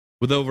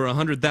With over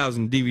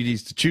 100,000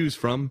 DVDs to choose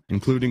from,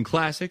 including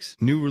classics,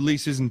 new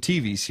releases, and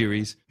TV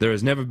series, there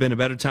has never been a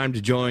better time to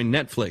join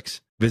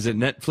Netflix. Visit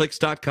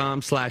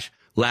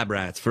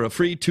netflix.com/labrats for a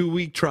free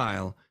 2-week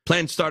trial.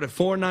 Plans start at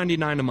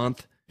 $4.99 a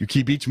month. You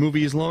keep each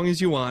movie as long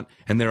as you want,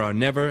 and there are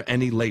never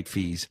any late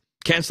fees.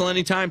 Cancel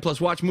anytime, plus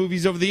watch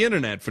movies over the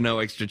internet for no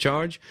extra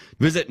charge.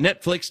 Visit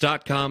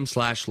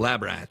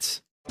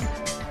netflix.com/labrats.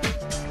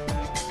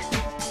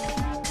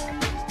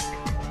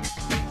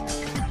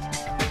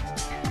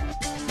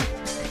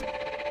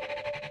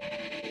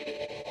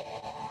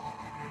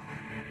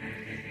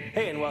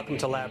 Hey, and welcome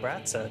to Lab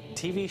Rats, a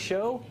TV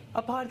show,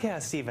 a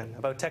podcast even,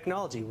 about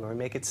technology where we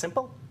make it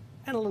simple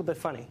and a little bit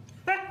funny.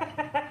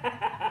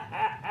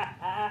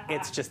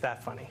 It's just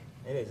that funny.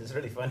 It is. It's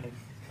really funny.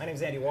 My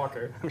name's Andy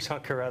Walker. I'm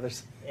Sean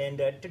Carruthers. And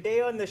today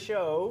on the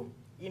show,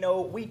 you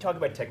know, we talk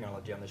about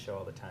technology on the show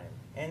all the time.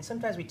 And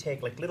sometimes we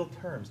take like little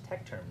terms,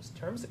 tech terms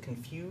that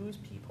confuse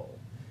people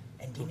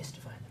and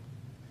demystify them.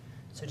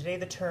 So today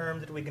the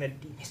term that we're going to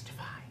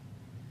demystify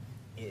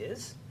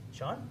is,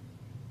 Sean?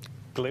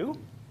 Glue?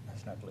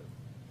 That's not glue.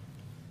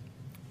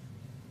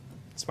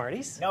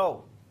 Smarties?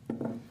 No.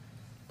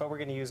 But we're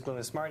going to use glue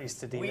and Smarties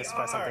to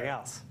demystify something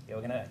else. Yeah,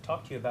 we're going to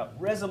talk to you about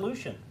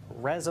resolution.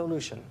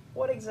 Resolution.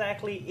 What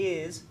exactly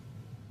is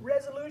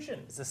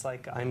resolution? Is this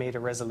like I made a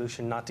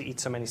resolution not to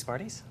eat so many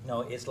Smarties?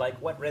 No, it's like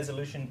what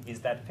resolution is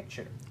that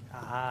picture?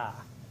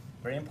 Ah.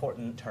 Very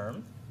important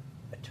term,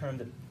 a term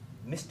that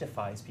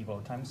mystifies people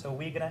all the time, so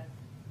we're going to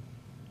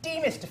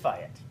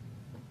demystify it,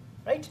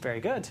 right?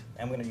 Very good.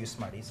 And we're going to use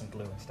Smarties and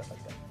glue and stuff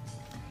like that.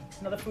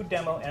 Another food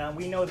demo, and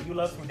we know that you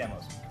love food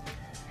demos.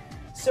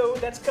 So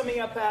that's coming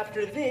up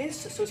after this,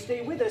 so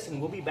stay with us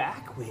and we'll be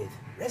back with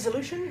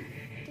Resolution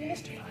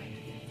Demystified.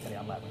 Today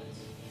on Lab Rats.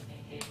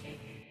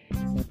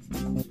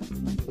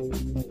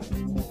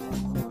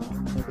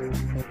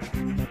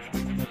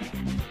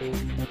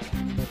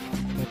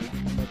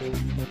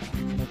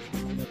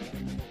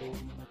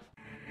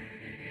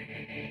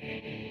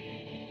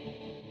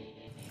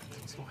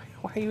 So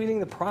why are you eating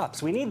the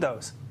props? We need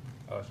those.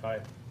 Oh,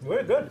 sorry.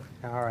 We're good.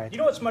 All right. You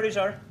know what Smarties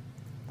are?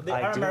 I do know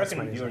Our what American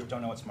Smarties viewers are.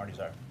 don't know what Smarties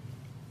are.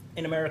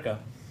 In America,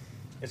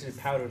 this is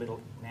powdered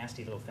little,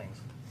 nasty little things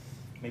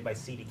made by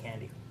CD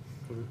Candy.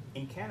 Mm-hmm.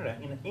 In Canada,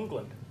 in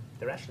England,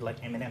 they're actually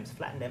like M&Ms,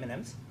 flattened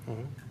M&Ms.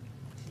 Mm-hmm.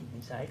 See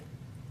inside,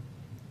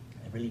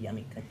 a really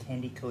yummy, kind of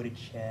candy-coated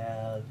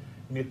shell,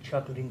 milk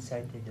chocolate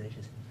inside. They're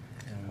delicious.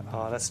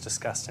 Oh, that's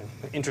disgusting.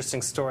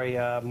 Interesting story.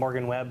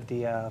 Morgan Webb,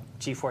 the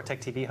G4 Tech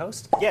TV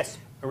host, Yes.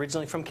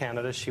 originally from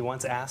Canada, she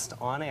once asked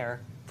on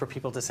air for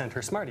people to send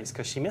her Smarties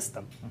because she missed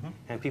them. Mm-hmm.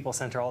 And people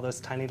sent her all those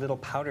tiny little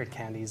powdered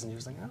candies, and she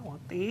was like, I don't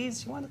want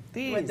these. You want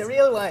these? You want the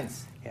real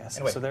ones. Yes.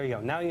 Anyway. So there you go.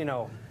 Now you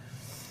know.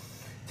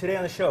 Today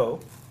on the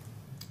show,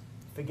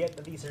 forget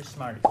that these are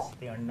Smarties.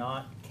 They are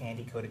not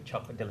candy-coated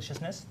chocolate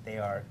deliciousness. They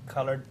are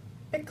colored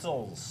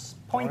pixels,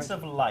 points All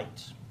right. of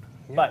light.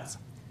 Yes. But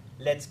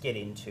let's get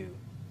into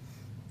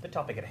the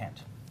topic at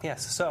hand.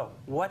 Yes. So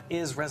what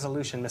is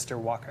resolution, Mr.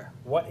 Walker?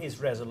 What is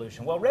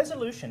resolution? Well,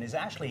 resolution is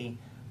actually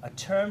a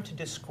term to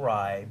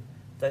describe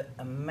the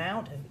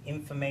amount of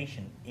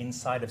information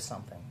inside of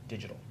something,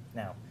 digital.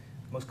 Now,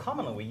 most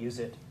commonly we use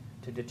it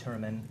to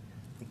determine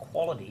the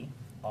quality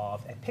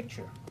of a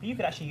picture. But you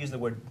could actually use the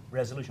word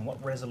resolution.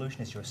 What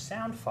resolution is your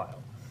sound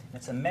file? And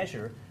it's a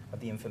measure of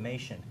the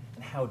information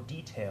and how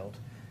detailed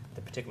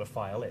the particular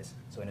file is.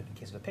 So in the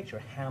case of a picture,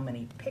 how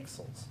many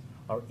pixels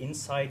are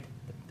inside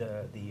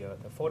the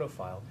photo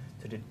file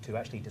to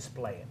actually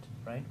display it,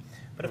 right?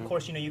 But of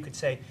course, you know, you could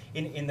say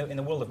in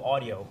the world of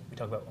audio, we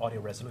talk about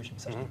audio resolution.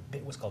 It's actually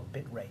what's called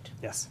bit rate.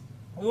 Yes.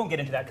 We won't get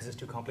into that because it's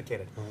too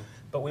complicated.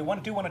 But we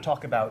do want to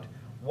talk about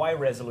why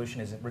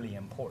resolution is really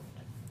important.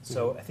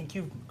 So I think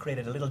you've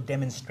created a little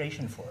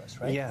demonstration for us,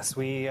 right? Yes,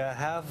 we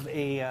have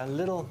a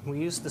little,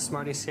 we use the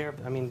Smarties here.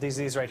 I mean,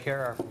 these right here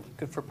are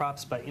good for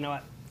props, but you know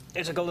what?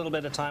 It took a little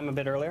bit of time a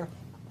bit earlier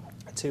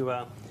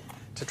to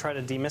try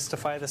to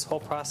demystify this whole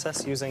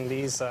process using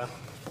these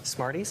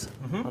Smarties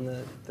on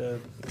the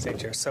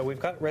stage here. So we've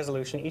got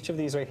resolution. Each of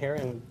these right here,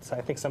 and so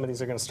I think some of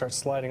these are going to start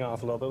sliding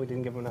off a little bit. We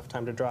didn't give them enough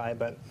time to dry,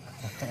 but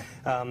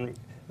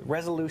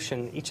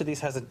resolution, each of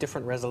these has a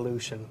different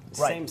resolution.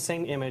 Right.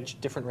 Same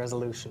image, different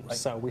resolution. Right.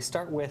 So we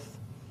start with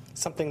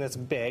something that's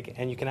big,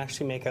 and you can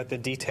actually make out the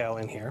detail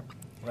in here.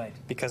 Right.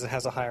 Because it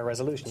has a higher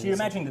resolution. So you're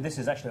imagining that this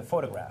is actually a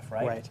photograph,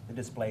 right? Right. That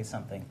displays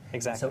something.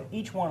 Exactly. So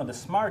each one of the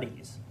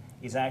Smarties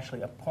is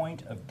actually a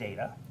point of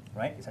data,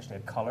 right? It's actually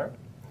a color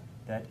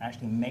that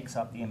actually makes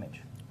up the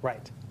image.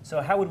 Right.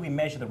 So how would we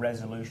measure the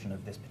resolution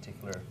of this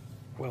particular?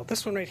 Well,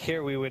 this one right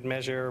here we would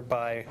measure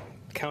by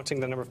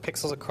counting the number of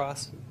pixels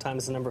across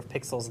times the number of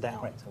pixels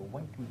down. Right, so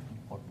 1, 2, 3,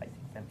 4, 5, 6,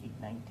 7,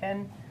 8, 9,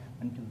 10.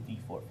 1, 2, 3,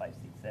 4, 5,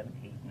 6, 7,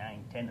 8,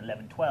 9, 10,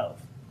 11,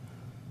 12.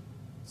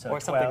 So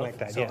Or something 12, like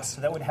that, so, yes.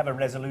 So that would have a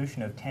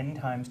resolution of 10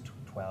 times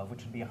 12,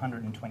 which would be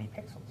 120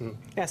 pixels.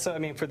 Yeah, so I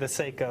mean, for the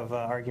sake of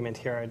argument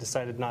here, I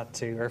decided not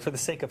to, or for the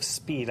sake of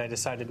speed, I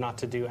decided not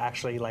to do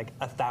actually like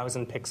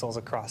 1,000 pixels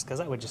across, because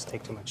that would just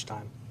take too much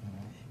time.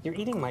 You're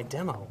eating my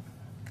demo.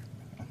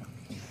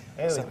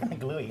 Oh, it's kind of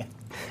gluey.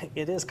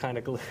 It is kind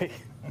of gluey.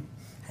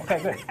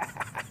 Okay, good.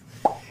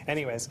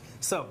 Anyways,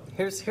 so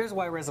here's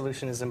why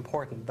resolution is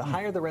important. The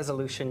higher the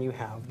resolution you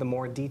have, the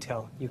more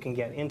detail you can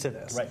get into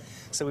this. Right.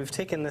 So we've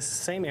taken this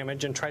same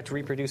image and tried to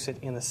reproduce it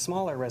in a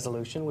smaller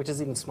resolution, which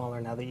is even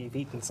smaller now that you've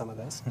eaten some of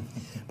this.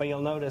 But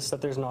you'll notice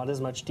that there's not as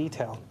much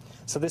detail.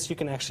 So this you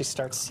can actually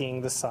start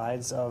seeing the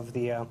sides of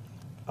the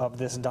of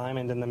this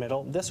diamond in the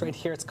middle. This right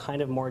here, it's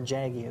kind of more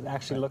jaggy. It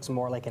actually looks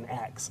more like an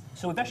X.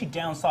 So we've actually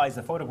downsized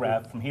the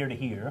photograph from here to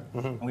here,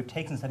 and we've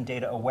taken some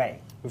data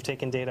away. We've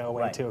taken data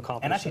away Right. to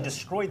accomplish and actually this.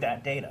 destroyed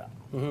that data,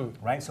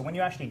 right? So when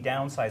you're actually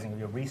downsizing, or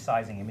you're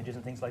resizing images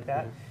and things like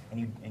that, and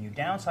you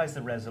downsize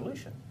the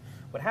resolution,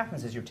 what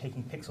happens is you're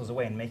taking pixels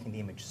away and making the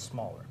image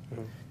smaller.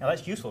 Now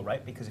that's useful,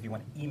 right? Because if you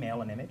want to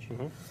email an image,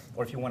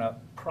 or if you want to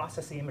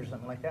process the image or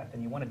something like that,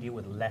 then you want to deal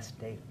with less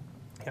data.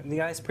 Yeah,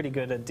 the eye's pretty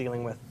good at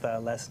dealing with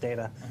less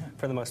data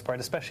for the most part,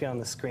 especially on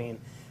the screen.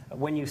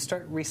 When you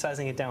start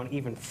resizing it down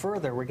even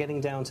further, we're getting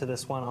down to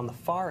this one on the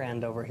far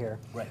end over here,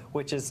 Right.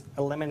 which has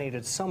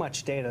eliminated so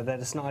much data that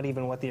it's not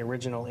even what the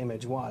original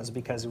image was,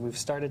 because we've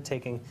started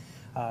taking,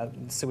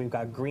 so we've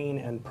got green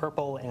and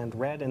purple and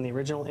red in the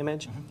original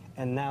image,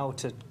 and now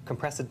to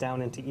compress it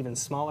down into even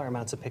smaller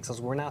amounts of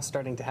pixels, we're now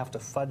starting to have to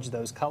fudge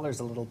those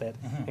colors a little bit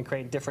and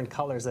create different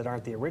colors that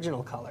aren't the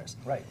original colors.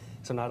 Right.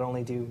 So not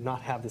only do you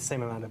not have the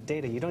same amount of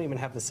data, you don't even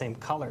have the same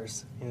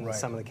colors in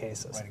some of the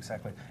cases. Right,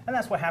 exactly. And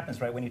that's what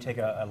happens, right, when you take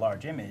a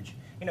large image.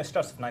 You know, it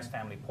starts with a nice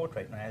family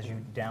portrait, and as you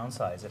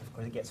downsize it, of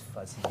course, it gets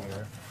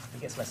fuzzier,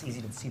 it gets less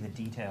easy to see the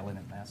detail in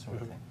it, and that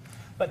sort of thing.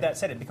 But that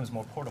said, it becomes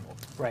more portable.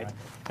 Right.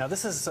 Now,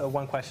 this is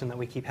one question that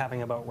we keep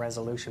having about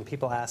resolution.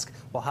 People ask,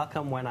 well, how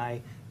come when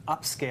I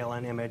upscale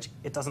an image,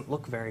 it doesn't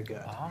look very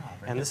good?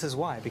 And this is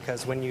why,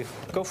 because when you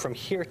go from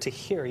here to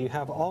here, you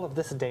have all of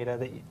this data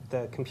that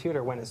the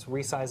computer, when it's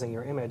resizing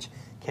your image,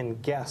 can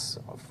guess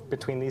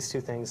between these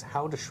two things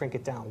how to shrink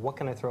it down. What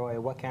can I throw away?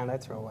 What can't I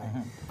throw away?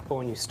 But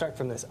when you start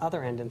from this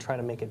other end and try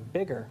to make it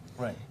bigger,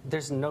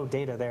 there's no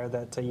data there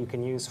that you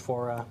can use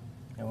for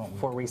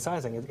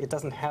resizing. It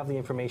doesn't have the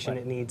information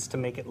it needs to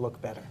make it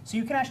look better. So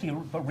you can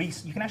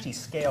actually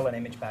scale an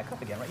image back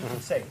up again, right? You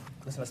can say,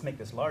 listen, let's make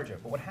this larger.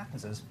 But what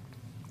happens is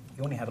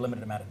you only have a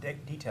limited amount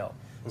of detail.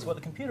 So what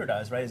the computer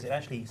does, right, is it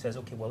actually says,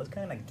 okay, well, it's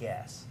going to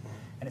guess,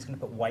 and it's going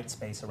to put white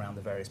space around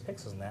the various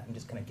pixels in that, and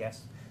just kind of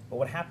guess. But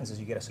what happens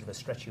is you get a sort of a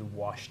stretchy,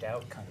 washed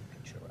out kind of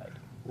picture, right?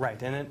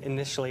 Right, and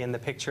initially in the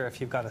picture, if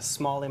you've got a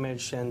small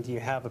image and you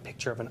have a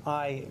picture of an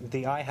eye,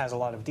 the eye has a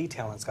lot of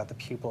detail. It's got the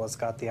pupil, it's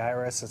got the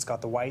iris, it's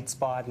got the white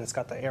spot, and it's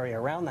got the area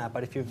around that.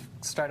 But if you've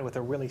started with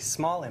a really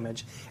small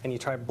image and you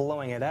try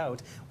blowing it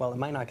out, well, it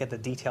might not get the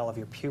detail of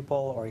your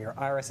pupil or your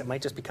iris. It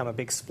might just become a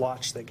big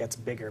splotch that gets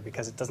bigger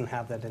because it doesn't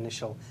have that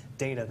initial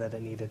data that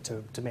it needed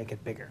to make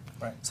it bigger.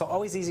 Right. So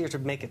always easier to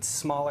make it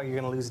smaller. You're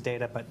going to lose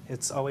data, but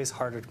it's always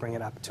harder to bring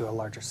it up to a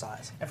larger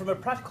size. And from a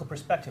practical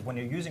perspective, when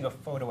you're using a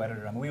photo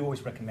editor, I mean, we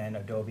always recommend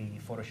Adobe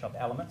Photoshop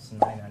Elements, a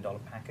 $99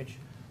 package,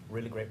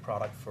 really great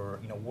product for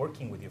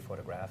working with your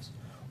photographs,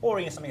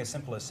 or something as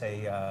simple as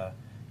say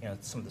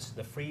some of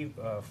the free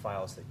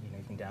files that you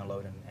can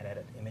download and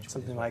edit image.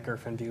 Something like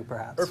EarthInView,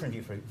 perhaps.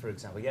 EarthInView, for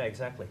example, yeah,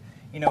 exactly.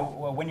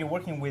 When you're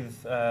working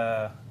with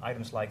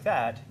items like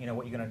that,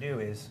 what you're going to do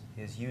is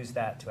use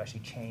that to actually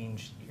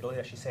change. It'll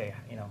actually say,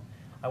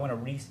 I want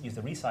to use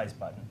the resize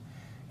button.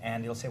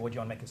 And it'll say, well, do you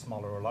want to make it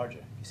smaller or larger?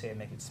 If you say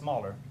make it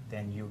smaller,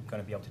 then you're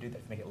going to be able to do that.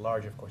 If you make it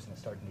larger, of course, then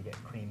it's starting to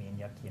get creamy and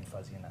yucky and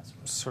fuzzy and that sort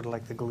of thing. Sort of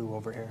like the glue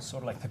over here.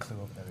 Sort of like the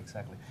glue over there,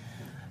 exactly.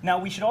 Now,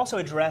 we should also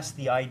address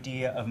the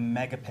idea of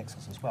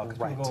megapixels as well. Because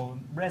Right. we go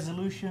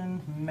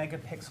resolution,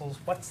 megapixels,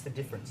 what's the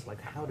difference?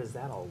 Like, how does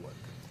that all work?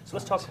 So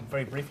let's talk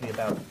very briefly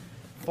about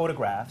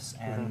photographs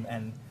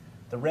and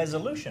the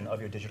resolution of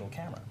your digital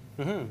camera.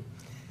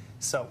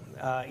 So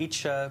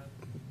each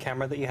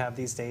camera that you have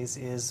these days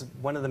is,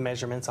 one of the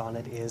measurements on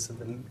it is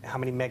how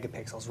many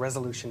megapixels,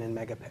 resolution in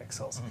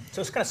megapixels.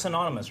 So it's kind of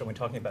synonymous when we're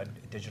talking about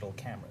digital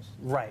cameras.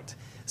 Right.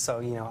 So,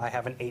 I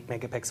have an 8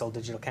 megapixel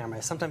digital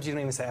camera. Sometimes you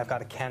don't even say I've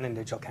got a Canon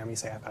digital camera. You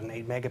say I've got an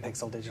 8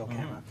 megapixel digital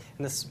camera.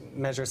 And this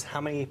measures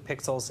how many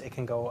pixels it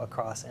can go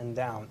across and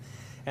down.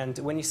 And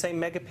when you say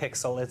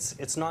megapixel,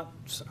 it's not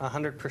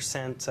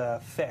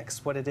 100%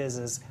 fixed. What it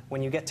is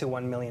when you get to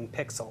 1 million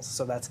pixels,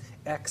 so that's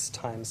X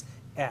times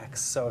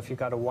X. So if you've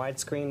got a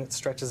widescreen, it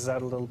stretches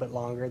out a little bit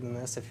longer than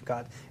this. If you've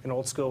got an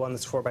old school one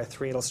that's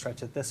 4:3, it'll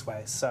stretch it this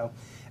way. So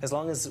as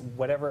long as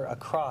whatever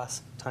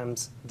across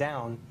times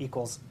down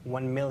equals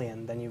 1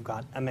 million, then you've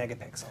got a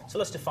megapixel. So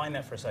let's define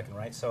that for a second,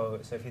 right? So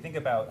if you think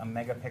about a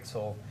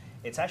megapixel,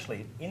 it's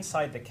actually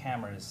inside the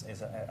camera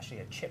is actually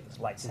a chip that's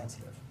light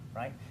sensitive,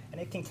 right? And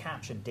it can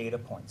capture data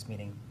points,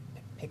 meaning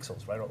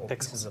pixels, right, or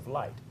pixels of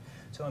light.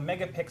 So a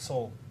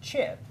megapixel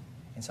chip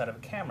inside of a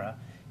camera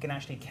can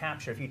actually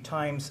capture, if you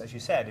times, as you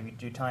said, if you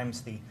do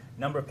times the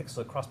number of pixels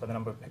across by the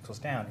number of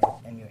pixels down,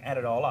 and you add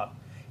it all up,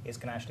 it's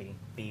going to actually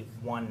be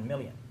 1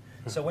 million.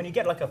 So when you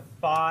get like a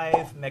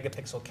 5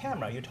 megapixel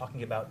camera, you're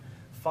talking about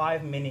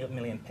 5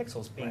 million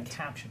pixels being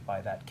captured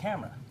by that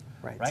camera,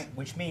 right?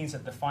 Which means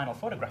that the final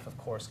photograph, of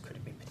course,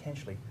 could be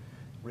potentially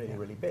really,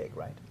 really big,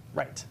 right?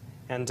 Right.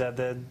 and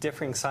the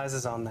differing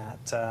sizes on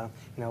that,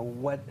 you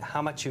know,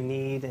 how much you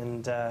need,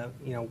 and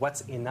you know,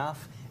 what's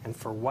enough, and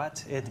for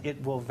what,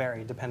 it will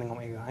vary depending on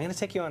what you want. I'm going to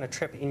take you on a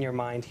trip in your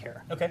mind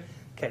here. Okay.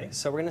 Okay,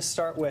 so we're going to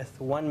start with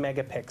 1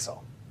 megapixel,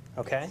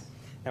 okay?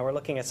 Now we're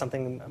looking at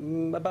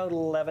something about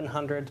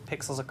 1,100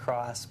 pixels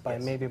across by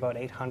maybe about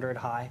 800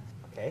 high.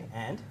 Okay,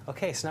 and?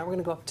 Okay, so now we're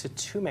going to go up to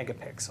 2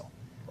 megapixel.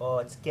 Oh,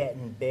 it's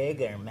getting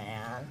bigger,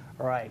 man.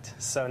 Right,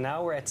 so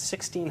now we're at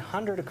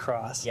 1,600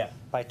 across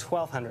by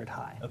 1,200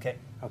 high. Okay.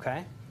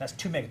 Okay? That's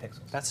 2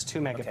 megapixels. That's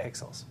 2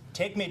 megapixels.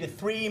 Take me to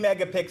 3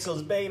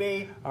 megapixels,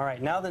 baby. All right,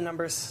 now the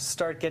numbers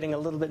start getting a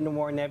little bit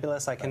more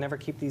nebulous. I can never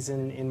keep these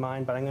in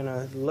mind, but I'm going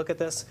to look at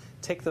this,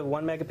 take the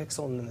 1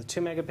 megapixel and then the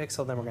 2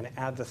 megapixel, then we're going to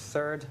add the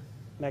 3rd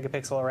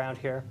megapixel around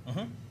here.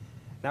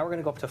 Now we're going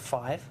to go up to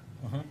 5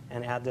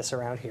 and add this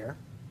around here.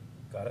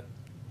 Got it.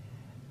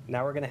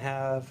 Now we're going to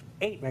have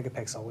 8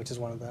 megapixel, which is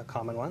one of the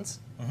common ones.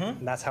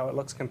 And that's how it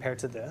looks compared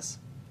to this.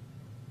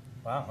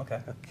 Wow,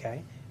 okay.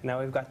 Okay. And now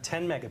we've got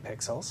 10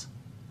 megapixels,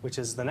 which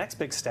is the next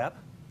big step.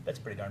 That's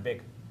pretty darn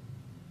big.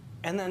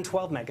 And then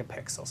 12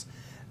 megapixels.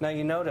 Now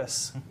you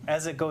notice,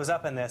 as it goes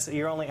up in this,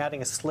 you're only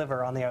adding a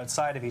sliver on the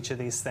outside of each of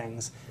these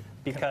things,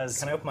 because...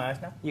 Can I open my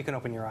eyes now? You can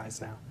open your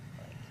eyes now.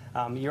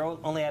 You're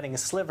only adding a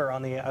sliver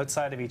on the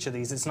outside of each of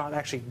these. It's not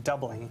actually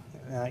doubling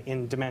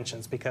in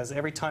dimensions, because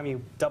every time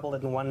you double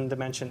it in one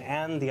dimension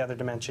and the other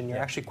dimension, you're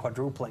actually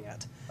quadrupling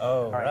it.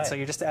 Oh, all right. So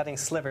you're just adding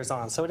slivers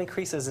on. So it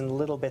increases in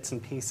little bits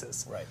and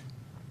pieces. Right.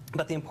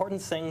 But the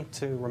important thing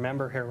to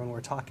remember here when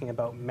we're talking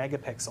about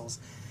megapixels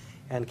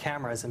and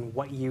cameras and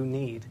what you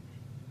need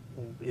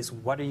is,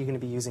 what are you going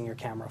to be using your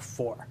camera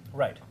for?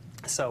 Right.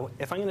 So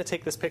if I'm going to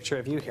take this picture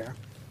of you here,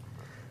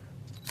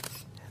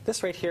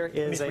 this right here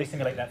is Let me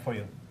simulate that for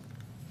you.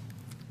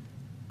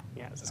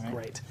 Yeah, this is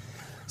great.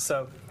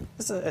 So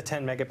this is a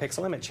 10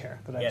 megapixel image here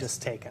that I've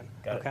just taken.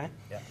 Got okay. it.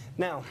 Yeah.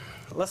 Now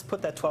let's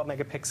put that 12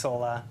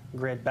 megapixel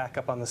grid back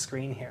up on the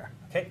screen here.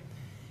 Okay.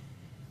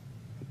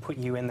 Put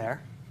you in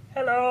there.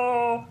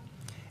 Hello.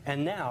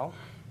 And now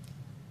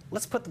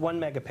let's put 1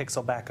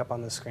 megapixel back up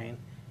on the screen,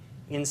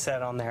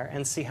 inset on there,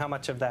 and see how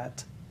much of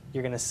that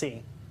you're going to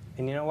see.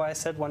 And you know why I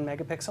said 1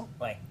 megapixel?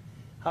 Why?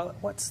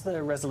 What's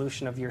the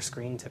resolution of your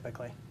screen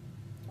typically?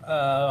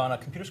 On a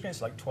computer screen,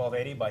 it's like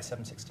 1280 by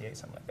 768,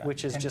 something like that.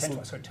 Which is just...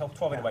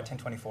 1280 by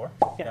 1024.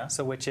 Yeah,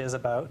 so which is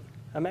about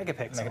a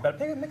megapixel.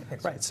 About a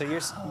megapixel. Right, so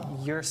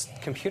your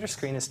computer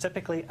screen is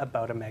typically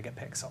about a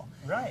megapixel.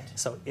 Right.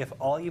 So if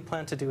all you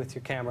plan to do with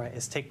your camera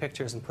is take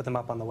pictures and put them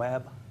up on the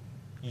web,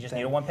 you just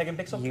need a 1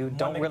 megapixel? You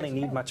don't really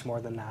need much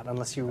more than that,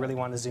 unless you really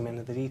want to zoom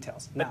into the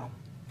details. Now,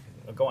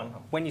 go on.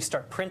 When you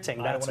start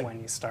printing, that's when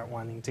you start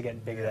wanting to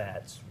get bigger.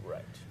 That's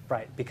right.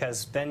 Right,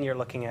 because then you're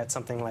looking at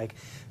something like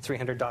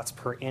 300 dots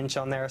per inch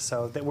on there.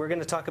 So we're going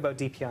to talk about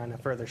DPI in a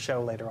further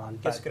show later on.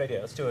 That's a good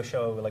idea. Let's do a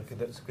show like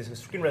this,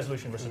 screen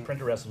resolution versus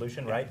printer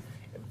resolution, right?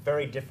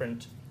 Very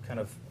different kind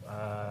of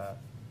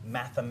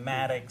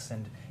mathematics,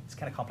 and it's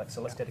kind of complex.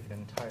 So let's dedicate an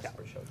entire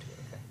separate show to it.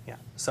 Okay. Yeah.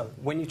 So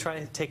when you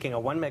try taking a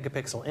 1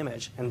 megapixel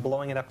image and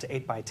blowing it up to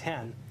 8 by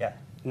 10,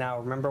 now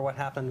remember what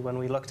happened when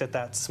we looked at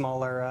that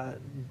smaller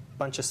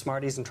bunch of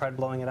Smarties and tried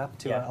blowing it up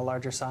to a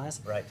larger size?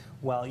 Right.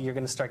 Well, you're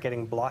going to start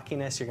getting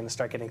blockiness. You're going to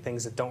start getting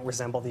things that don't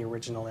resemble the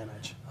original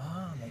image.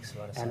 Ah, makes a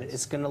lot of sense. And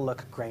it's going to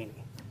look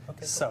grainy.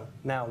 Okay. So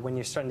now when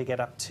you're starting to get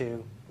up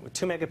to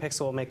 2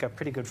 megapixel will make a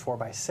pretty good 4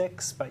 by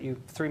 6, but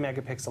 3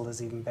 megapixel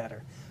is even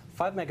better.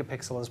 5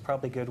 megapixel is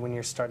probably good when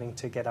you're starting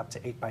to get up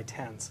to 8 by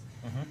 10s.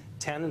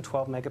 10 and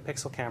 12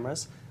 megapixel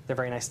cameras, they're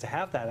very nice to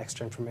have that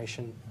extra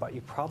information, but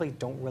you probably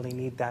don't really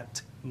need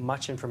that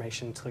much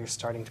information until you're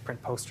starting to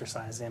print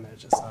poster-sized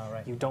images.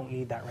 Right. You don't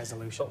need that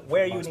resolution. But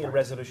where you need a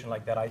resolution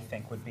like that, I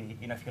think, would be,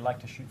 if you like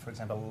to shoot, for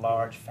example,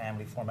 large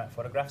family format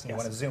photographs, and you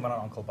want to zoom in on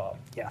Uncle Bob.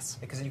 Yes.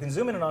 Because you can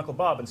zoom in on Uncle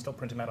Bob and still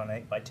print him out on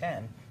 8 by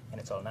 10,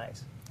 and it's all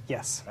nice.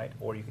 Yes. Right?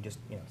 Or you could just,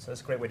 so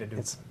that's a great way to do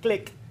it.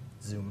 Click,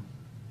 zoom,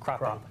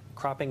 cropping.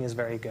 Cropping is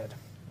very good.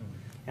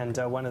 And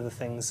one of the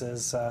things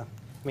is,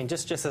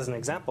 just as an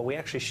example, we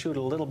actually shoot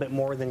a little bit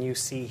more than you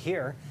see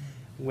here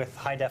with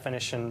high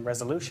definition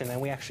resolution, and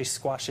we actually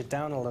squash it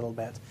down a little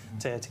bit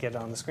to get it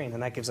on the screen,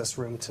 and that gives us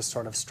room to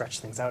sort of stretch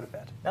things out a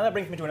bit. Now that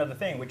brings me to another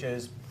thing, which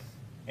is,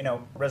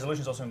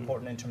 resolution is also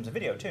important in terms of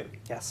video too.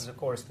 Yes. Because of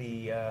course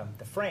the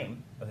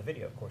frame of the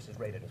video, of course, is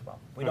rated as well.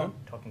 We don't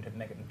talk in terms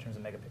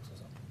of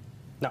megapixels.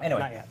 No,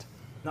 anyway, not yet.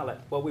 Not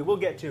yet. Well, we will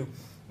get to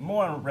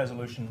more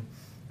resolution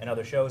in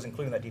other shows,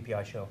 including that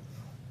DPI show.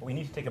 But we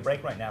need to take a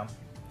break right now,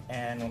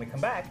 and when we come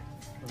back,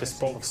 this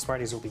bowl of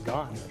Smarties will be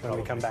gone when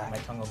we come back. My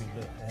tongue will be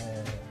blue.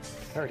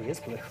 It already is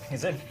blue.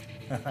 Is it?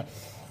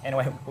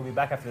 Anyway, we'll be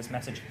back after this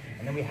message,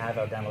 and then we have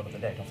our download of the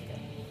day. Don't forget.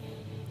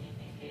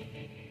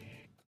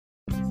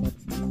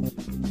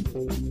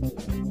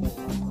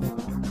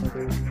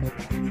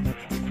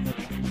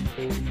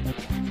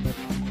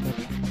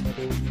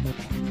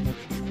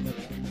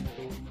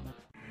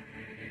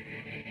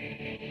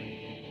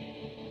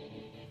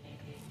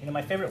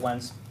 My favorite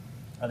ones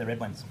are the red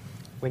ones.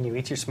 When you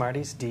eat your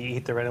Smarties, do you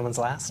eat the red ones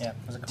last? Yeah, it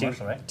was a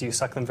commercial, right? Do you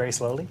suck them very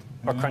slowly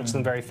or crunch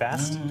them very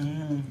fast?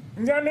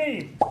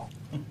 Yummy!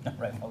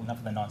 Right, well, enough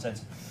of the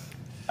nonsense.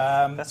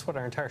 That's what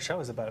our entire show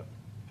is about.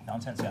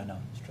 Nonsense, yeah, no,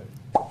 it's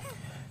true.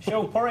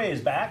 Show Poirier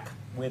is back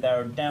with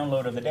our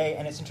download of the day,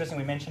 and it's interesting,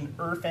 we mentioned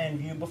Irfan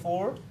View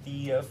before,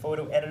 the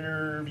photo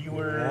editor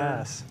viewer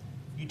Yes.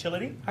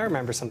 utility. I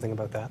remember something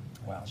about that.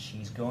 Well,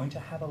 she's going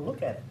to have a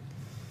look at it.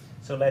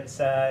 So let's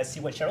see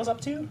what Cheryl's up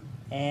to,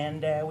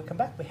 and we come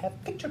back, we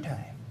have picture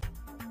time.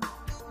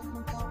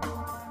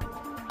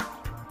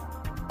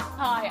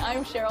 Hi,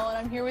 I'm Cheryl, and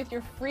I'm here with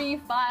your free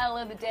file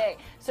of the day.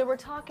 So we're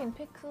talking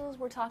pixels,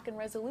 we're talking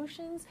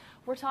resolutions,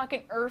 we're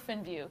talking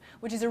IrfanView,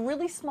 which is a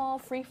really small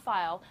free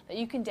file that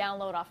you can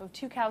download off of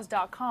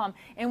twocows.com.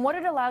 And what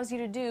it allows you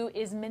to do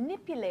is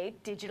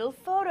manipulate digital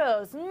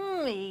photos.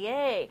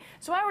 Yay!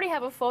 So I already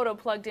have a photo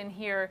plugged in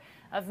here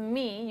of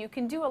me. You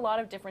can do a lot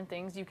of different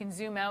things. You can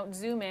zoom out,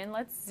 zoom in.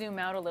 Let's zoom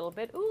out a little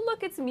bit. Ooh,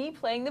 look, it's me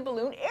playing the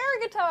balloon air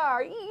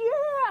guitar.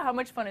 Yeah! How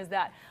much fun is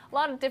that? A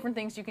lot of different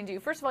things you can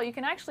do. First of all, you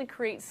can actually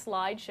create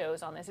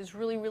slideshows on this. It's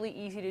really, really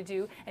easy to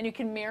do, and you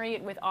can marry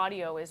it with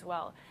audio as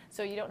well.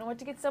 So you don't know what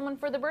to get someone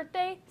for the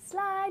birthday?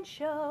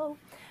 Slideshow.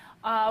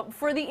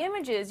 For the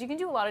images, you can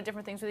do a lot of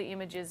different things with the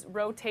images.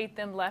 Rotate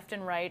them left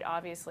and right,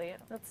 obviously.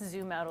 Let's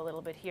zoom out a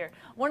little bit here.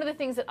 One of the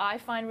things that I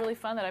find really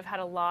fun, that I've had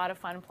a lot of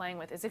fun playing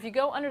with, is if you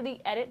go under the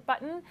Edit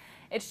button,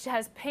 it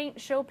has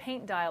Show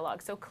Paint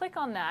dialog. So click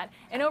on that,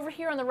 and over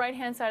here on the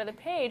right-hand side of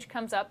the page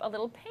comes up a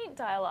little paint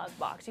dialog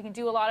box. You can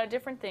do a lot of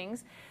different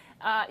things.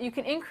 You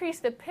can increase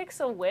the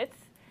pixel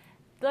width.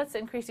 Let's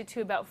increase it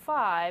to about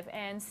 5,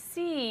 and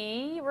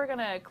see, we're going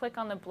to click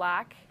on the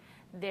black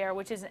there,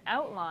 which is an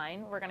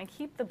outline. We're going to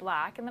keep the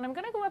black, and then I'm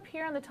going to go up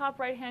here in the top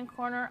right-hand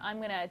corner. I'm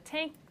going to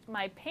take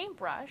my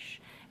paintbrush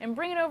and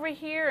bring it over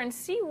here and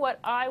see what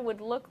I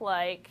would look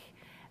like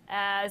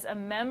as a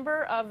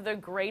member of the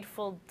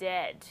Grateful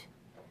Dead.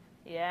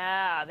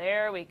 Yeah,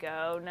 there we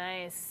go.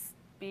 Nice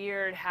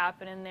beard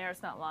happening there.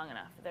 It's not long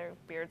enough. Their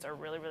beards are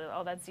really, really,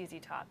 oh, that's ZZ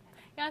Top.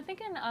 Yeah, I'm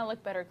thinking I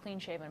look better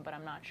clean-shaven, but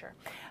I'm not sure.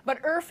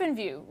 But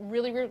IrfanView,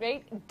 really, really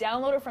great.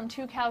 Download it from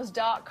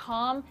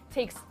twocows.com.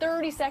 Takes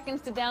 30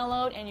 seconds to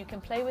download, and you can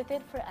play with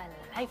it for a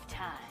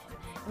lifetime.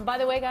 And by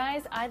the way,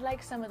 guys, I'd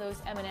like some of those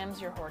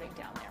M&Ms you're hoarding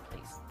down there,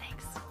 please.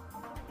 Thanks.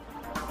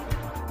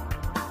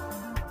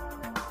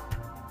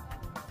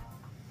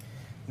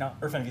 Now,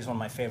 IrfanView is one of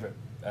my favorite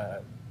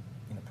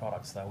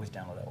products that I always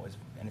download,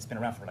 and it's been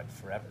around for like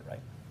forever,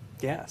 right?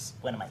 Yes.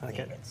 One of my I like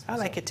favorites. I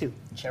like it too.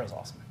 And Cheryl's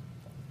awesome.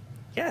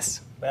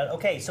 Yes. Well,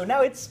 okay, so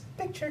now it's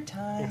picture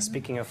time. Yeah,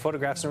 speaking of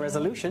photographs and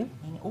resolution,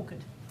 Oh,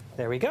 good.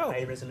 there we go.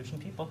 High resolution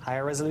people.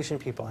 Higher resolution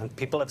people, and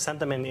people have sent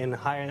them in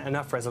high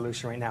enough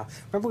resolution right now.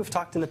 Remember, we've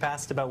talked in the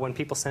past about when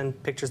people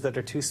send pictures that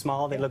are too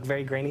small, they look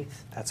very grainy.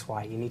 That's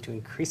why you need to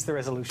increase the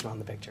resolution on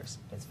the pictures.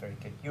 That's very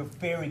good. You're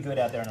very good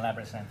out there in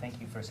Labrador. Thank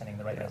you for sending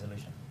the right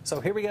resolution. So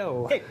here we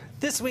go. Okay.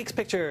 This week's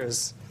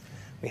pictures.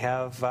 We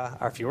have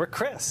our viewer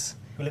Chris,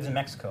 Who lives in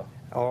Mexico?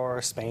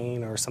 or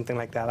Spain, or something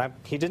like that.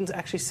 He didn't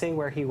actually say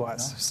where he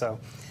was. No. So,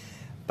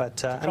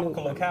 but I mean,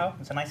 Tropical locale.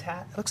 It's a nice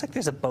hat. it looks like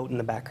there's a boat in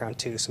the background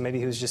too. So maybe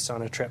he was just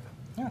on a trip.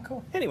 Yeah,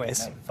 cool.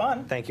 Anyways, Right,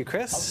 fun. thank you,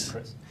 Chris. Awesome,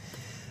 Chris.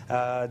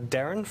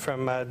 Darren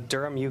from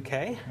Durham,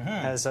 UK,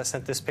 has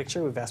sent this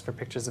picture. We've asked for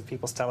pictures of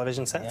people's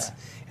television sets,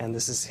 Yeah. and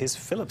this is his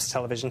Philips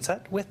television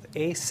set with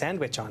a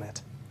sandwich on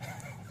it.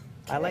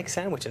 I like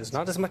sandwiches,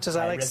 not as much as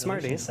I like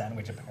High-resolution Smarties.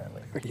 sandwich,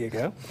 apparently. There you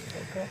go.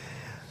 Okay.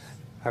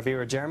 Our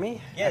viewer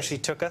Jeremy Yes. actually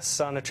took us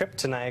on a trip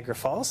to Niagara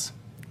Falls.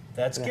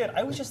 That's good.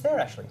 I was just there,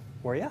 actually.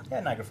 Were you? Yeah,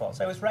 Niagara Falls.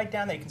 I was right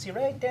down there. You can see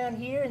right down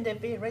here, and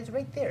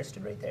right there.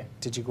 Stood right there.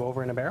 Did you go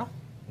over in a barrel?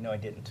 No, I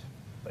didn't.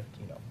 But,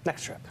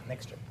 Next trip.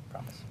 next trip.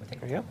 Promise. We'll take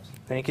There you go. photos.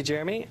 Thank you,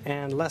 Jeremy.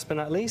 And last but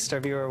not least, our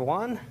viewer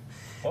Juan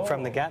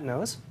from the Oh.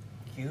 Gatineaus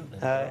Cute little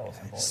girls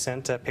and boys.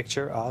 sent a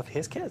picture of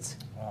his kids.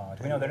 Oh,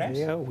 do we know their names?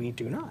 Yeah, we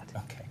do not.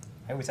 Okay.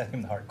 I always ask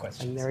him the hard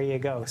questions. And there you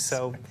go.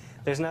 So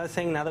there's another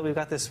thing, now that we've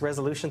got this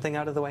resolution thing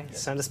out of the way,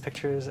 send us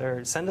pictures,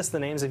 or send us the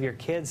names of your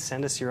kids,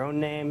 send us your own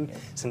name,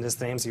 send us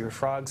the names of your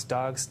frogs,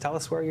 dogs, tell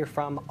us where you're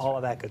from, all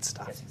of that good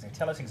stuff. Yes, exactly.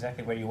 Tell us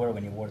exactly where you were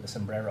when you wore the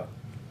sombrero.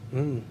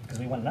 Because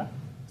we want to know.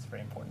 It's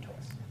very important to us.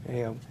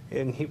 You know,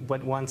 and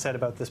what Juan said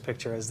about this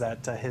picture is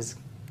that his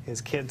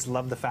kids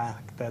love the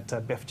fact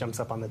that Biff jumps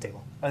up on the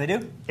table. Oh, they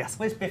do? Yes.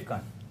 Where's Biff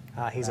gone?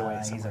 He's away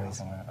He's somewhere away else.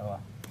 somewhere. Oh, well.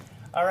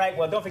 All right.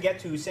 Well, don't forget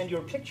to send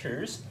your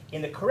pictures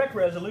in the correct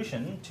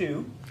resolution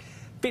to...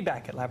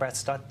 Feedback at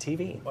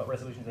labrats.tv. What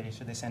resolution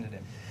should they send it in?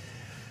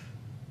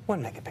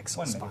 1 megapixel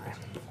 1 is fine.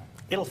 megapixel.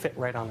 It'll fit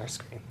right on our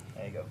screen.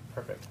 There you go.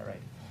 Perfect. All right.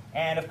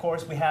 And, of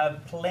course, we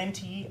have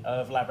plenty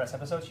of LabRats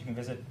episodes. You can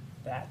visit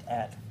that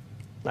at...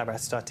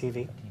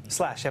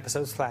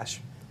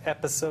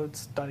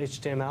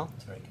 labrats.tv/episodes/episodes.html.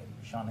 It's very good.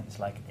 Sean is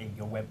like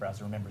your web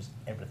browser, remembers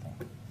everything.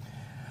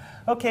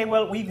 Okay,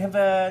 well, we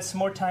have some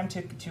more time to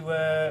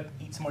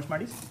eat some more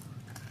Smarties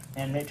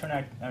and maybe turn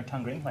our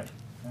tongue green.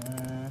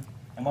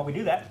 And while we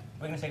do that,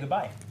 we're going to say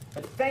goodbye.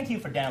 But thank you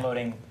for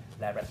downloading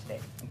LabRats today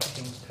and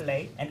clicking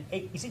play. And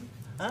hey, you see?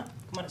 Huh?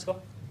 Come on, let's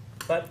go.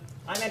 But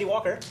I'm Andy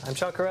Walker. I'm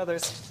Sean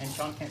Carruthers. And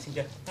Sean can't seem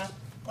to...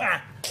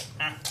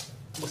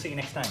 We'll see you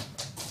next time.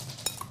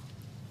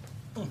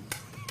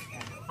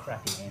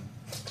 Crappy game.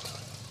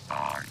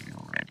 Are you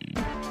ready?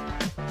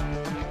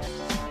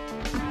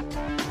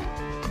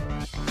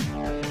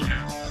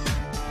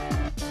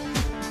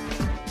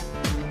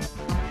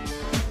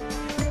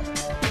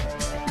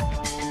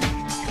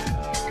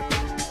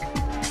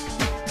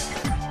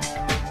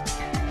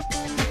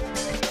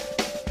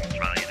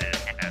 Try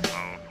this at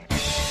home.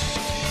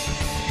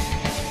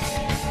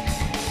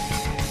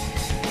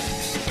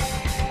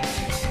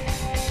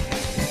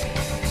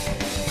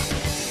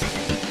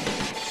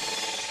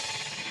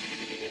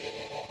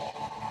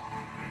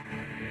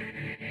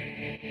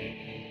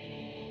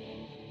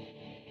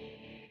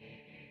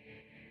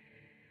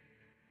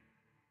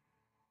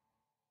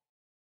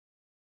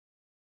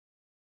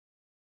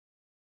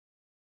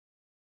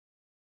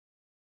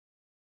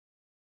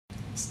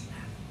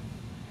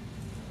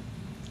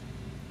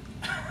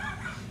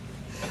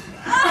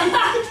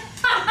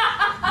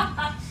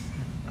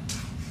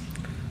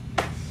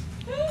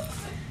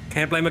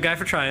 Can't blame a guy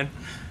for trying.